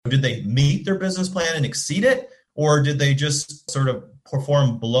Did they meet their business plan and exceed it? Or did they just sort of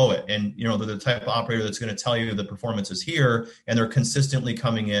perform below it? And, they're the type of operator that's going to tell you the performance is here and they're consistently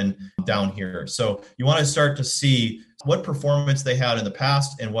coming in down here. So you want to start to see what performance they had in the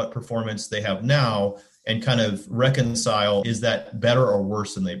past and what performance they have now and kind of reconcile, is that better or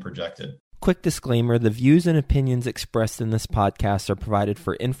worse than they projected? Quick disclaimer, the views and opinions expressed in this podcast are provided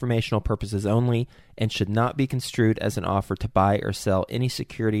for informational purposes only and should not be construed as an offer to buy or sell any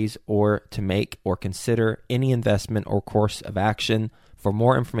securities or to make or consider any investment or course of action. For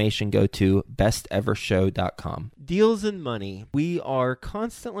more information, go to bestevershow.com. Deals and money. We are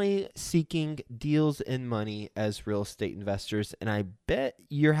constantly seeking deals and money as real estate investors, and I bet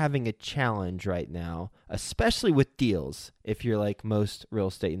you're having a challenge right now, especially with deals, if you're like most real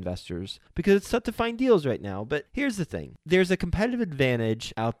estate investors, because it's tough to find deals right now. But here's the thing. There's a competitive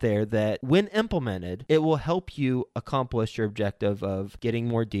advantage out there that when implemented, it will help you accomplish your objective of getting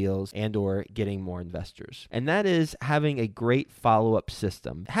more deals and or getting more investors. And that is having a great follow-up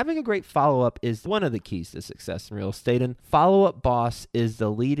system. Having a great follow-up is one of the keys to success in real estate, and Follow Up Boss is the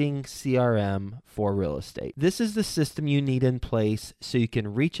leading CRM for real estate. This is the system you need in place so you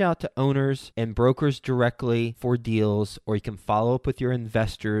can reach out to owners and brokers directly for deals, or you can follow up with your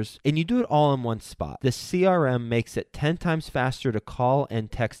investors, and you do it all in one spot. The CRM makes it 10 times faster to call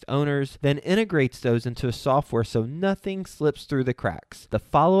and text owners, then integrates those into a software so nothing slips through the cracks. The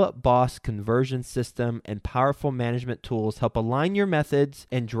Follow Up Boss conversion system and powerful management tools help align your methods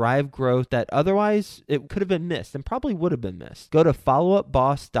and drive growth that otherwise it could have been missed and probably would have been missed. Go to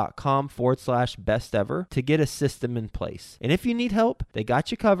followupboss.com/bestever to get a system in place. And if you need help, they got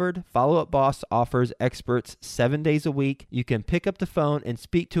you covered. Follow Up Boss offers experts 7 days a week. You can pick up the phone and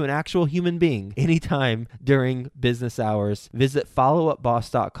speak to an actual human being anytime during business hours. Visit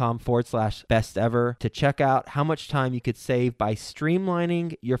followupboss.com/bestever to check out how much time you could save by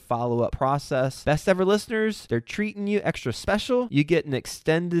streamlining your follow-up process. Best Ever listeners, they're treating you extra special. You get an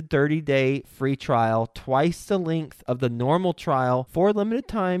extended 30-day free trial, twice the length of the normal trial for a limited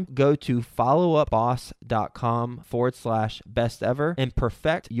time. Go to followupboss.com/bestever and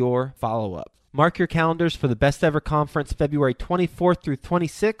perfect your follow-up. Mark your calendars for the Best Ever Conference, February 24th through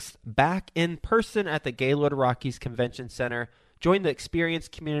 26th, back in person at the Gaylord Rockies Convention Center. Join the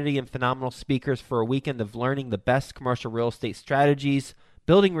experienced community and phenomenal speakers for a weekend of learning the best commercial real estate strategies,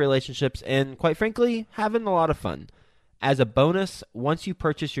 building relationships, and quite frankly, having a lot of fun. As a bonus, once you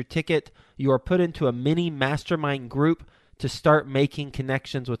purchase your ticket, you are put into a mini mastermind group to start making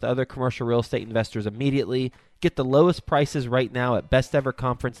connections with other commercial real estate investors immediately. Get the lowest prices right now at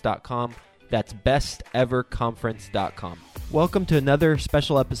besteverconference.com. That's besteverconference.com. Welcome to another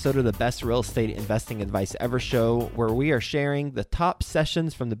special episode of the Best Real Estate Investing Advice Ever show, where we are sharing the top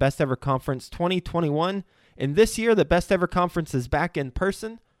sessions from the Best Ever Conference 2021. And this year, the Best Ever Conference is back in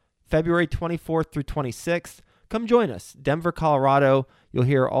person, February 24th through 26th. Come join us, Denver, Colorado. You'll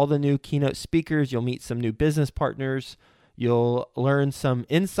hear all the new keynote speakers. You'll meet some new business partners. You'll learn some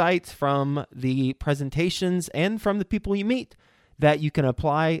insights from the presentations and from the people you meet that you can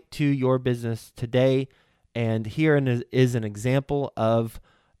apply to your business today. And here is an example of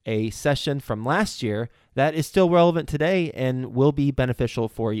a session from last year that is still relevant today and will be beneficial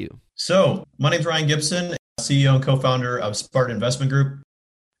for you. So my name's Ryan Gibson, CEO and co-founder of Spartan Investment Group.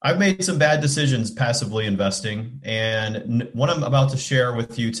 I've made some bad decisions passively investing, and what I'm about to share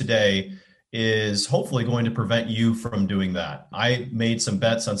with you today is hopefully going to prevent you from doing that. I made some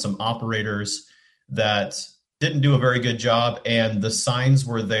bets on some operators that didn't do a very good job, and the signs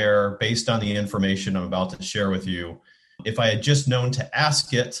were there based on the information I'm about to share with you. If I had just known to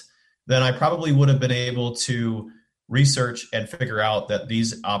ask it, then I probably would have been able to research and figure out that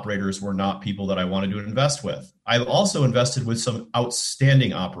these operators were not people that I wanted to invest with. I've also invested with some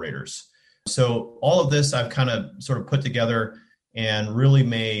outstanding operators. So all of this I've kind of sort of put together and really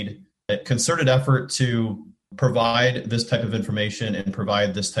made a concerted effort to provide this type of information and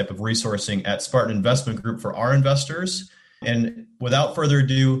provide this type of resourcing at Spartan Investment Group for our investors. And without further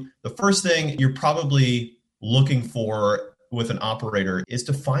ado, the first thing you're probably looking for with an operator is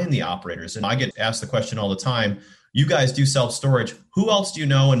to find the operators. And I get asked the question all the time, you guys do self-storage. Who else do you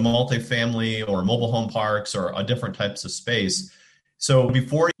know in multifamily or mobile home parks or different types of space? So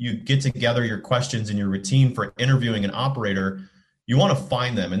before you get together your questions and your routine for interviewing an operator, you want to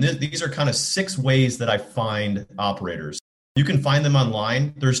find them. And these are kind of 6 ways that I find operators. You can find them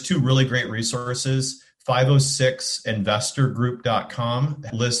online. There's 2 really great resources. 506investorgroup.com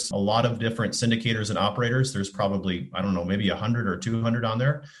lists a lot of different syndicators and operators. There's probably, maybe 100 or 200 on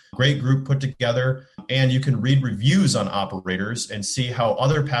there. Great group put together. And you can read reviews on operators and see how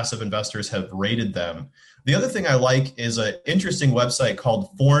other passive investors have rated them. The other thing I like is an interesting website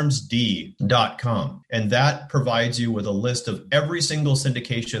called formsd.com. And that provides you with a list of every single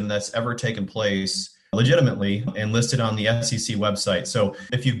syndication that's ever taken place legitimately and listed on the SEC website. So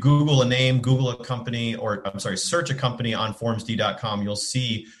if you Google a name, Google a company, search a company on formsd.com, you'll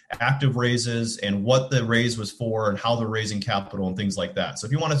see active raises and what the raise was for and how they're raising capital and things like that. So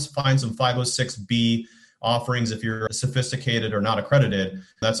if you want to find some 506B offerings, if you're sophisticated or not accredited,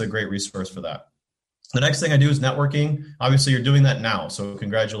 that's a great resource for that. The next thing I do is networking. Obviously, you're doing that now, so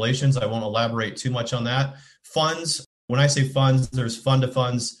congratulations. I won't elaborate too much on that. Funds, when I say funds, there's fund to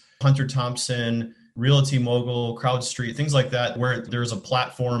funds, Hunter Thompson, Realty Mogul, CrowdStreet, things like that, where there's a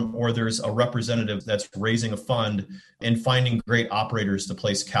platform or there's a representative that's raising a fund and finding great operators to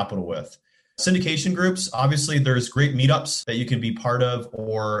place capital with. Syndication groups, obviously, there's great meetups that you can be part of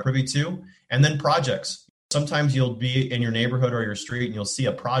or privy to, and then projects. Sometimes you'll be in your neighborhood or your street and you'll see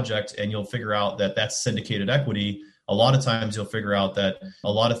a project and you'll figure out that that's syndicated equity. A lot of times you'll figure out that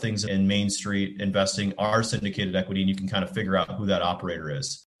a lot of things in Main Street investing are syndicated equity, and you can kind of figure out who that operator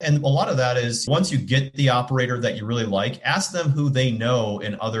is. And a lot of that is once you get the operator that you really like, ask them who they know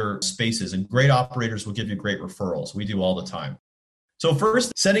in other spaces, and great operators will give you great referrals. We do all the time. So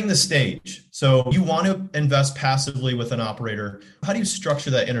first, setting the stage. So you want to invest passively with an operator. How do you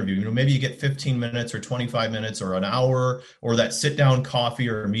structure that interview? Maybe you get 15 minutes or 25 minutes or an hour or that sit down coffee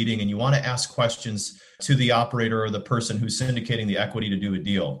or a meeting, and you want to ask questions to the operator or the person who's syndicating the equity to do a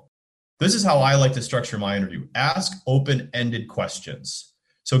deal. This is how I like to structure my interview. Ask open-ended questions.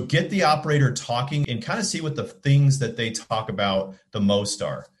 So get the operator talking and kind of see what the things that they talk about the most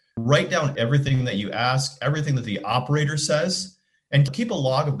are. Write down everything that you ask, everything that the operator says, and keep a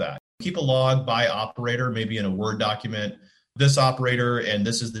log of that. Keep a log by operator, maybe in a Word document. This operator, and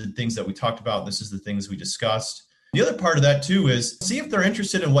this is the things that we talked about. This is the things we discussed. The other part of that too is see if they're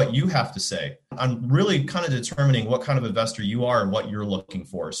interested in what you have to say. I'm really kind of determining what kind of investor you are and what you're looking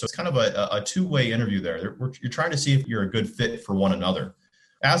for. So it's kind of a two-way interview there. You're trying to see if you're a good fit for one another.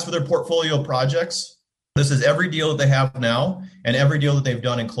 As for their portfolio projects, this is every deal that they have now and every deal that they've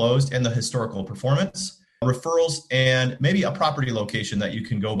done and closed and the historical performance, referrals, and maybe a property location that you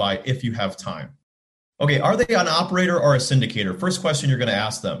can go by if you have time. Okay, are they an operator or a syndicator? First question you're going to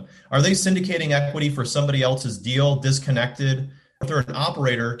ask them. Are they syndicating equity for somebody else's deal, disconnected? If they're an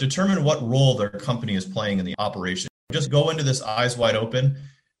operator, determine what role their company is playing in the operation. Just go into this eyes wide open.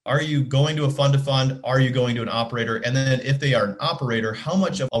 Are you going to a fund to fund? Are you going to an operator? And then if they are an operator, how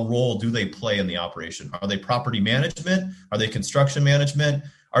much of a role do they play in the operation? Are they property management? Are they construction management?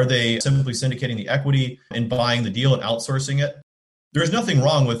 Are they simply syndicating the equity and buying the deal and outsourcing it? There's nothing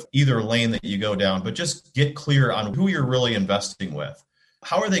wrong with either lane that you go down, but just get clear on who you're really investing with.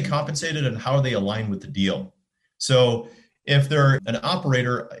 How are they compensated and how are they aligned with the deal? So if they're an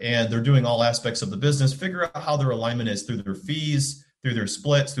operator and they're doing all aspects of the business, figure out how their alignment is through their fees, through their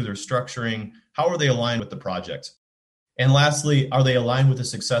splits, through their structuring. How are they aligned with the project? And lastly, are they aligned with the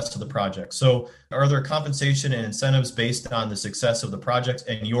success of the project? So are there compensation and incentives based on the success of the project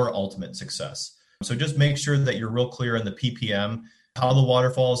and your ultimate success? So just make sure that you're real clear in the PPM, how the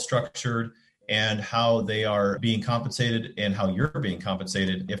waterfall is structured and how they are being compensated and how you're being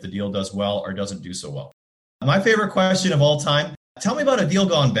compensated if the deal does well or doesn't do so well. My favorite question of all time, tell me about a deal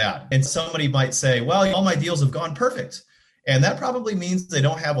gone bad. And somebody might say, well, all my deals have gone perfect. And that probably means they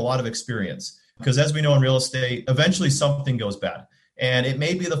don't have a lot of experience. Because as we know in real estate, eventually something goes bad. And it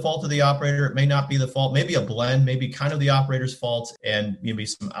may be the fault of the operator. It may not be the fault. Maybe a blend, maybe kind of the operator's fault and maybe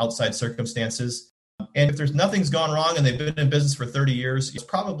some outside circumstances. And if there's nothing's gone wrong and they've been in business for 30 years, it's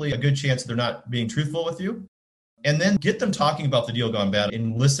probably a good chance they're not being truthful with you. And then get them talking about the deal gone bad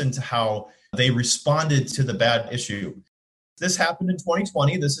and listen to how they responded to the bad issue. This happened in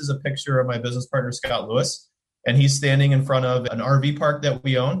 2020. This is a picture of my business partner, Scott Lewis. And he's standing in front of an RV park that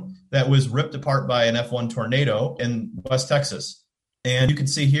we own that was ripped apart by an F1 tornado in West Texas. And you can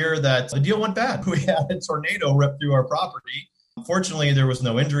see here that the deal went bad. We had a tornado rip through our property. Fortunately, there was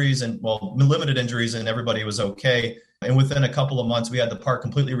no injuries and, limited injuries, and everybody was okay. And within a couple of months, we had the park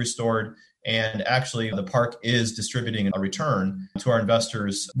completely restored. And actually, the park is distributing a return to our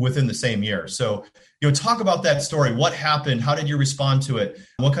investors within the same year. So, talk about that story. What happened? How did you respond to it?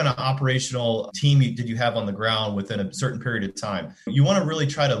 What kind of operational team did you have on the ground within a certain period of time? You want to really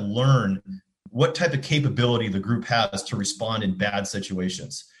try to learn what type of capability the group has to respond in bad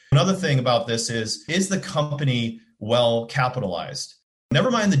situations. Another thing about this is the company well capitalized?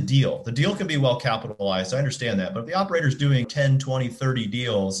 Never mind the deal. The deal can be well capitalized. I understand that. But if the operator's doing 10, 20, 30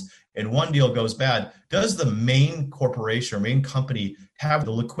 deals and one deal goes bad, does the main corporation or main company have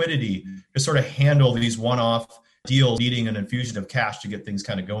the liquidity to sort of handle these one-off deals needing an infusion of cash to get things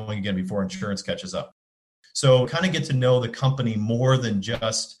kind of going again before insurance catches up? So kind of get to know the company more than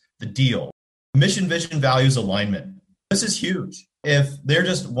just the deal. Mission, vision, values alignment. This is huge. If they're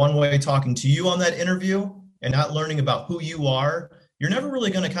just one way talking to you on that interview and not learning about who you are, you're never really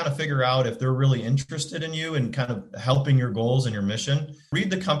going to kind of figure out if they're really interested in you and kind of helping your goals and your mission.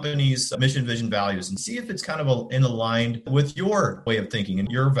 Read the company's mission, vision, values and see if it's kind of in aligned with your way of thinking and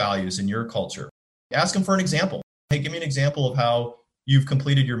your values and your culture. Ask them for an example. Hey, give me an example of how you've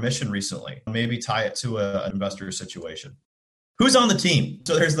completed your mission recently. Maybe tie it to an investor situation. Who's on the team?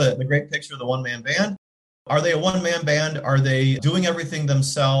 So there's the great picture of the one-man band. Are they a one-man band? Are they doing everything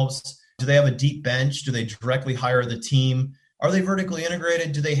themselves? Do they have a deep bench? Do they directly hire the team? Are they vertically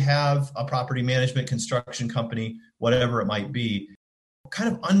integrated? Do they have a property management construction company, whatever it might be?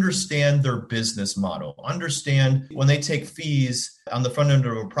 Kind of understand their business model. Understand when they take fees on the front end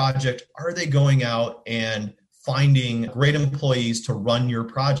of a project, are they going out and finding great employees to run your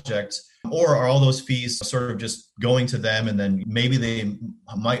project? Or are all those fees sort of just going to them and then maybe they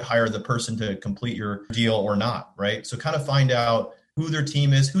might hire the person to complete your deal or not, right? So kind of find out who their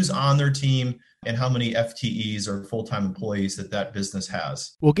team is, who's on their team, and how many FTEs or full-time employees that business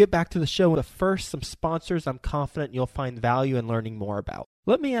has. We'll get back to the show, but first, some sponsors I'm confident you'll find value in learning more about.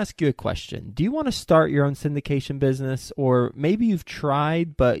 Let me ask you a question. Do you want to start your own syndication business, or maybe you've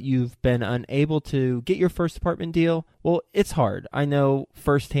tried but you've been unable to get your first apartment deal? Well, it's hard. I know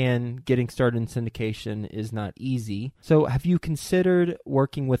firsthand getting started in syndication is not easy. So have you considered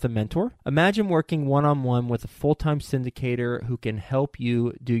working with a mentor? Imagine working one-on-one with a full-time syndicator who can help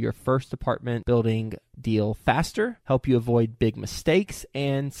you do your first apartment building deal faster, help you avoid big mistakes,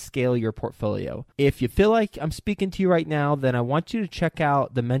 and scale your portfolio. If you feel like I'm speaking to you right now, then I want you to check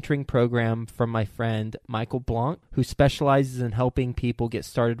out the mentoring program from my friend Michael Blanc, who specializes in helping people get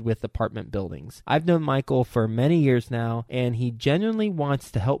started with apartment buildings. I've known Michael for many years now, and he genuinely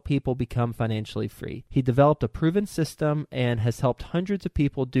wants to help people become financially free. He developed a proven system and has helped hundreds of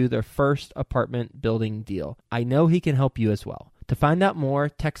people do their first apartment building deal. I know he can help you as well. To find out more,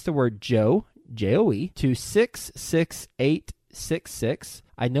 text the word Joe, J-O-E, to 66866.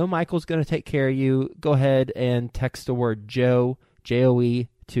 I know Michael's going to take care of you. Go ahead and text the word Joe, J-O-E,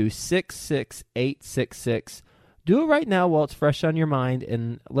 to 66866. Do it right now while it's fresh on your mind,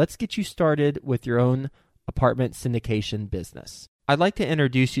 and let's get you started with your own apartment syndication business. I'd like to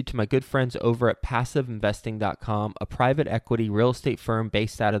introduce you to my good friends over at PassiveInvesting.com, a private equity real estate firm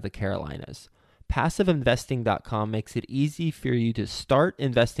based out of the Carolinas. PassiveInvesting.com makes it easy for you to start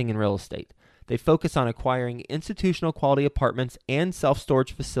investing in real estate. They focus on acquiring institutional quality apartments and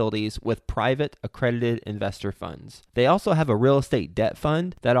self-storage facilities with private accredited investor funds. They also have a real estate debt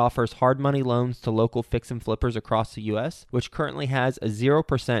fund that offers hard money loans to local fix and flippers across the U.S., which currently has a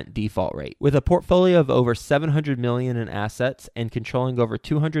 0% default rate. With a portfolio of over $700 million in assets and controlling over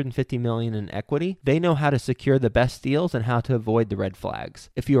 $250 million in equity, they know how to secure the best deals and how to avoid the red flags.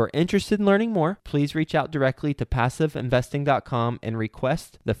 If you are interested in learning more, please reach out directly to PassiveInvesting.com and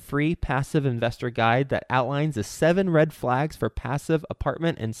request the free Passive Investor Guide that outlines the 7 red flags for passive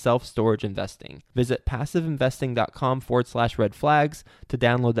apartment and self-storage investing. Visit PassiveInvesting.com/red flags to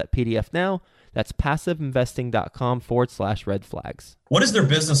download that PDF now. That's PassiveInvesting.com/red flags. What is their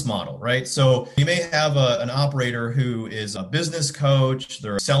business model, right? So you may have an operator who is a business coach.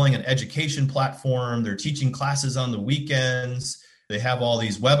 They're selling an education platform. They're teaching classes on the weekends. They have all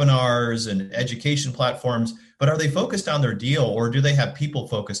these webinars and education platforms, but are they focused on their deal, or do they have people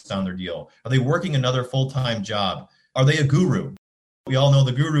focused on their deal? Are they working another full-time job? Are they a guru? We all know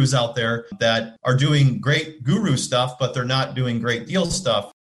the gurus out there that are doing great guru stuff, but they're not doing great deal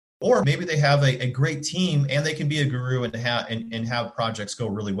stuff. Or maybe they have a great team and they can be a guru and have projects go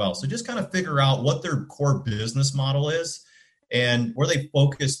really well. So just kind of figure out what their core business model is and where they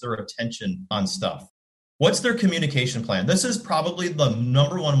focus their attention on stuff. What's their communication plan? This is probably the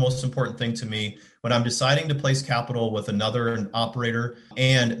number one most important thing to me when I'm deciding to place capital with another operator,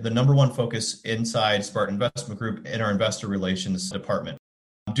 and the number one focus inside Spartan Investment Group in our investor relations department.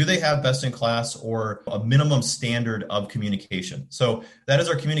 Do they have best in class or a minimum standard of communication? So that is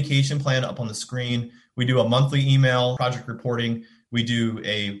our communication plan up on the screen. We do a monthly email project reporting. We do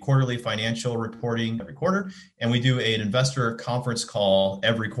a quarterly financial reporting every quarter, and we do an investor conference call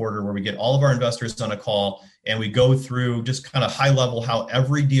every quarter where we get all of our investors on a call and we go through just kind of high level how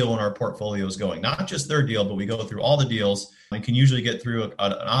every deal in our portfolio is going, not just their deal, but we go through all the deals and can usually get through an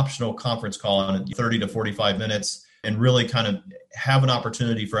optional conference call in 30 to 45 minutes and really kind of have an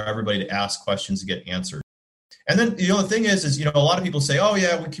opportunity for everybody to ask questions and get answered. And then, the thing is, a lot of people say, oh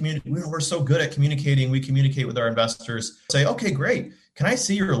yeah, we're so good at communicating. We communicate with our investors. Say, okay, great. Can I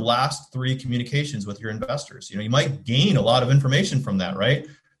see your last 3 communications with your investors? You might gain a lot of information from that, right?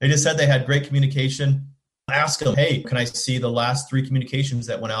 They just said they had great communication. Ask them, hey, can I see the last 3 communications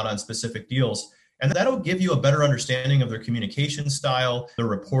that went out on specific deals? And that'll give you a better understanding of their communication style, their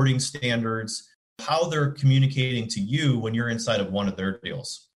reporting standards, how they're communicating to you when you're inside of one of their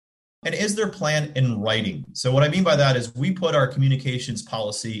deals. And is their plan in writing? So what I mean by that is we put our communications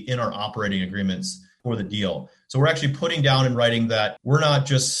policy in our operating agreements for the deal. So we're actually putting down in writing that we're not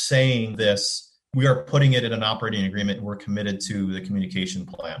just saying this, we are putting it in an operating agreement and we're committed to the communication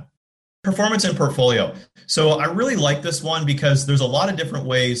plan. Performance and portfolio. So I really like this one because there's a lot of different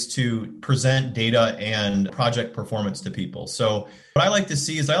ways to present data and project performance to people. So what I like to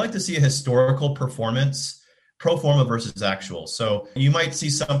see is I like to see a historical performance, pro forma versus actual. So you might see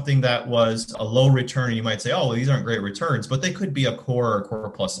something that was a low return and you might say, oh, well, these aren't great returns, but they could be a core or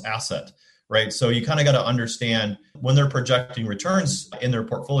core plus asset, right? So you kind of got to understand when they're projecting returns in their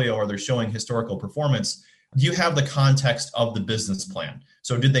portfolio or they're showing historical performance, do you have the context of the business plan?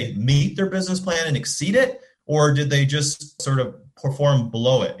 So did they meet their business plan and exceed it? Or did they just sort of perform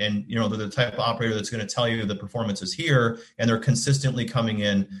below it? And, they're the type of operator that's going to tell you the performance is here and they're consistently coming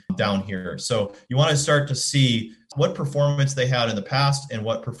in down here. So you want to start to see what performance they had in the past and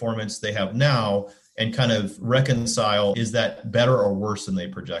what performance they have now and kind of reconcile, is that better or worse than they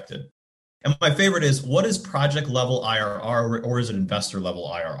projected? And my favorite is, what is project level IRR or is it investor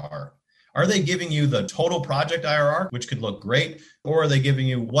level IRR? Are they giving you the total project IRR, which could look great, or are they giving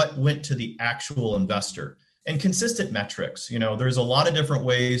you what went to the actual investor? And consistent metrics. There's a lot of different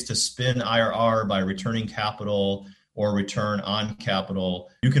ways to spin IRR by returning capital or return on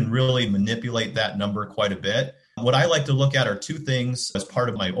capital. You can really manipulate that number quite a bit. What I like to look at are 2 things as part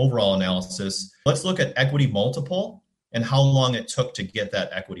of my overall analysis. Let's look at equity multiple and how long it took to get that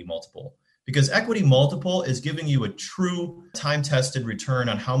equity multiple. Because equity multiple is giving you a true time-tested return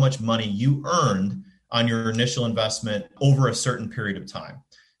on how much money you earned on your initial investment over a certain period of time.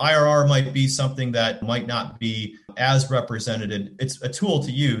 IRR might be something that might not be as represented. It's a tool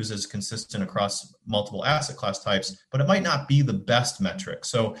to use as consistent across multiple asset class types, but it might not be the best metric.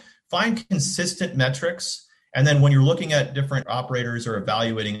 So find consistent metrics. And then when you're looking at different operators or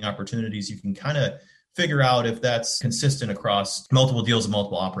evaluating opportunities, you can kind of figure out if that's consistent across multiple deals and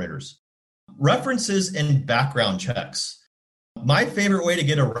multiple operators. References and background checks. My favorite way to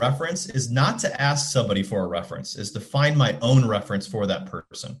get a reference is not to ask somebody for a reference, is to find my own reference for that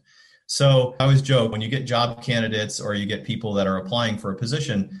person. So I always joke, when you get job candidates or you get people that are applying for a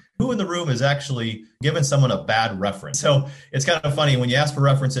position, who in the room is actually giving someone a bad reference? So it's kind of funny when you ask for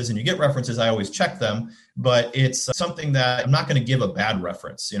references and you get references, I always check them, but it's something that I'm not going to give a bad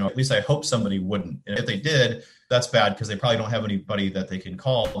reference. At least I hope somebody wouldn't. And if they did, that's bad because they probably don't have anybody that they can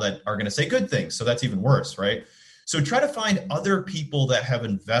call that are going to say good things. So that's even worse, right? So try to find other people that have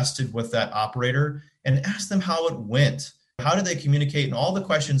invested with that operator and ask them how it went. How did they communicate? And all the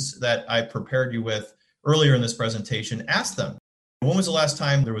questions that I prepared you with earlier in this presentation, ask them. When was the last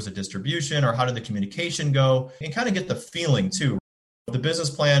time there was a distribution, or how did the communication go? And kind of get the feeling too. If the business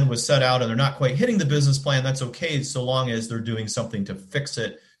plan was set out and they're not quite hitting the business plan, that's okay so long as they're doing something to fix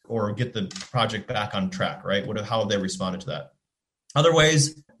it or get the project back on track, right? How have they responded to that? Other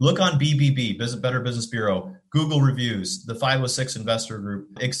ways, look on BBB, Better Business Bureau, Google reviews, the 506 Investor Group,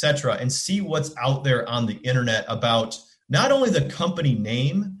 etc., and see what's out there on the internet about not only the company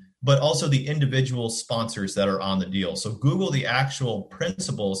name, but also the individual sponsors that are on the deal. So Google the actual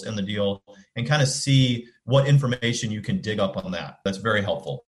principals in the deal and kind of see what information you can dig up on that. That's very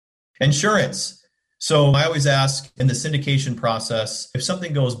helpful. Insurance. So I always ask in the syndication process, if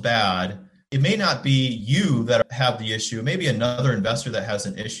something goes bad, it may not be you that have the issue. It may be another investor that has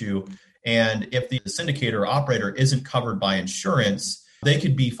an issue. And if the syndicator or operator isn't covered by insurance, they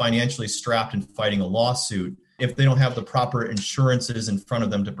could be financially strapped and fighting a lawsuit if they don't have the proper insurances in front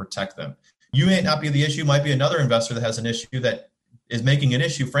of them to protect them. You may not be the issue, might be another investor that has an issue that is making an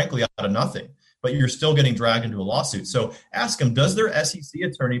issue, frankly, out of nothing, but you're still getting dragged into a lawsuit. So ask them, does their SEC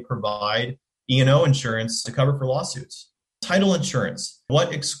attorney provide E&O insurance to cover for lawsuits? Title insurance,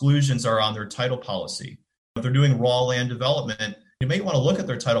 what exclusions are on their title policy? If they're doing raw land development, you may want to look at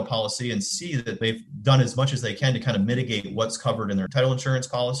their title policy and see that they've done as much as they can to kind of mitigate what's covered in their title insurance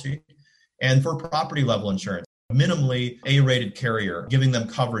policy. And for property level insurance, minimally A-rated carrier, giving them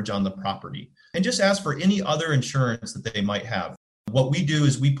coverage on the property. And just ask for any other insurance that they might have. What we do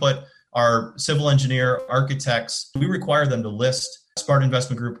is we put our civil engineer, architects, we require them to list Spartan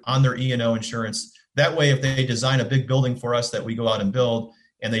Investment Group on their E&O insurance. That way, if they design a big building for us that we go out and build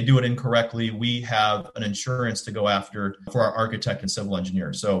and they do it incorrectly, we have an insurance to go after for our architect and civil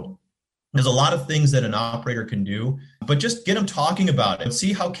engineer. So there's a lot of things that an operator can do, but just get them talking about it.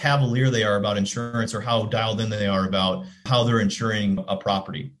 See how cavalier they are about insurance or how dialed in they are about how they're insuring a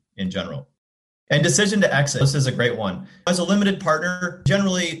property in general. And decision to exit. This is a great one. As a limited partner,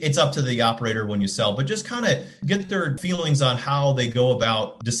 generally it's up to the operator when you sell, but just kind of get their feelings on how they go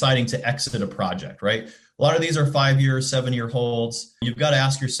about deciding to exit a project, right? A lot of these are 5-year, 7-year holds. You've got to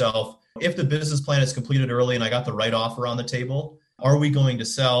ask yourself, if the business plan is completed early and I got the right offer on the table, are we going to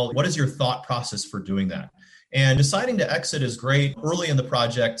sell? What is your thought process for doing that? And deciding to exit is great early in the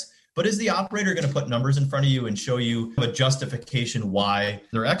project, but is the operator going to put numbers in front of you and show you a justification why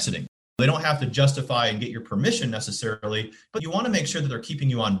they're exiting? They don't have to justify and get your permission necessarily, but you want to make sure that they're keeping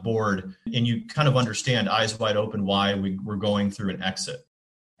you on board and you kind of understand eyes wide open why we're going through an exit.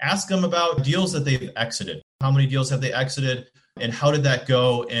 Ask them about deals that they've exited. How many deals have they exited? And how did that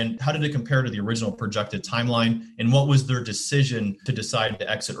go? And how did it compare to the original projected timeline? And what was their decision to decide to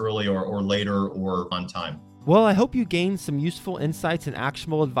exit early or later or on time? Well, I hope you gained some useful insights and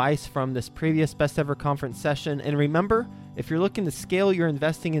actionable advice from this previous Best Ever Conference session. And remember, if you're looking to scale your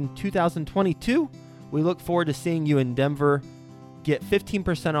investing in 2022, we look forward to seeing you in Denver. Get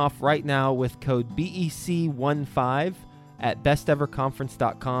 15% off right now with code BEC15 at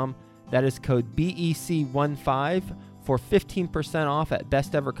besteverconference.com. That is code BEC15 for 15% off at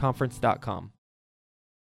besteverconference.com.